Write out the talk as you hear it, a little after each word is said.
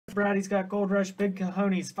Brady's got Gold Rush Big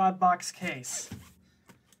Cajones 5-box case.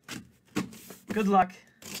 Good luck.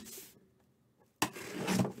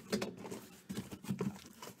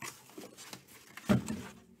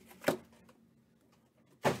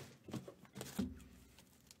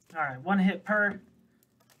 All right, 1 hit per.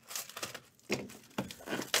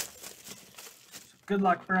 Good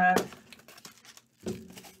luck, Brad.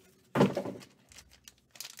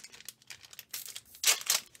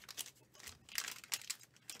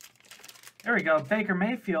 There we go. Baker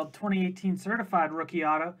Mayfield, 2018 certified rookie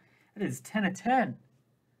auto. It is 10 of 10.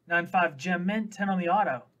 9.5 gem mint, 10 on the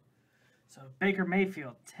auto. So Baker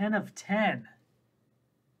Mayfield, 10 of 10.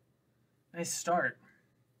 Nice start.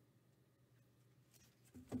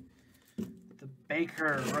 The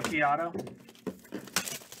Baker rookie auto.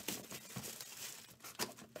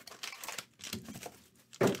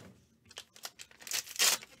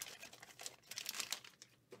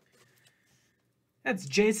 That's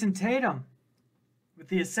Jason Tatum with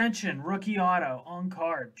the Ascension rookie auto on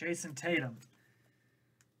card. Jason Tatum.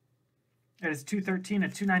 It is 213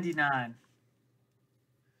 of 299.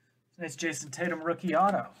 Nice Jason Tatum rookie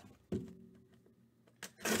auto.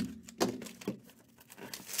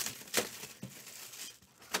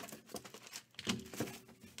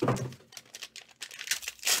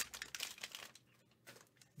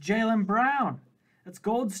 Jaylen Brown. That's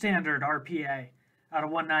gold standard RPA out of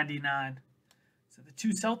 199. So the 2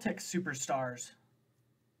 Celtics superstars.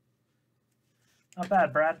 Not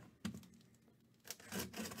bad, Brad.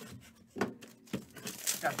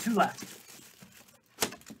 Got 2 left.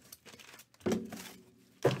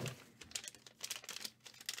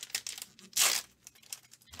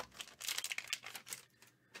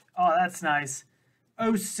 Oh, that's nice.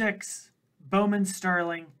 06 Bowman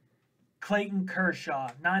Sterling, Clayton Kershaw,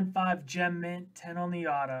 9.5 gem mint, 10 on the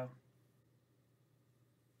auto.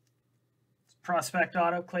 Prospect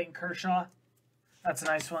auto, Clayton Kershaw. That's a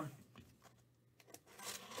nice one.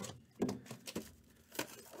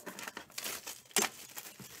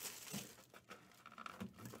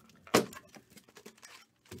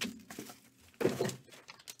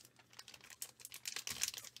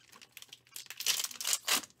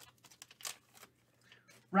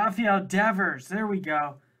 Rafael Devers, there we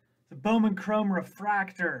go. The Bowman Chrome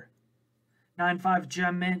Refractor. 9.5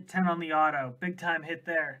 gem mint, 10 on the auto. Big time hit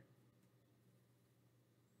there.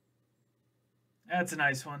 That's a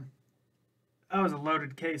nice one. That was a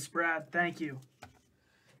loaded case, Brad. Thank you.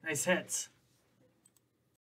 Nice hits.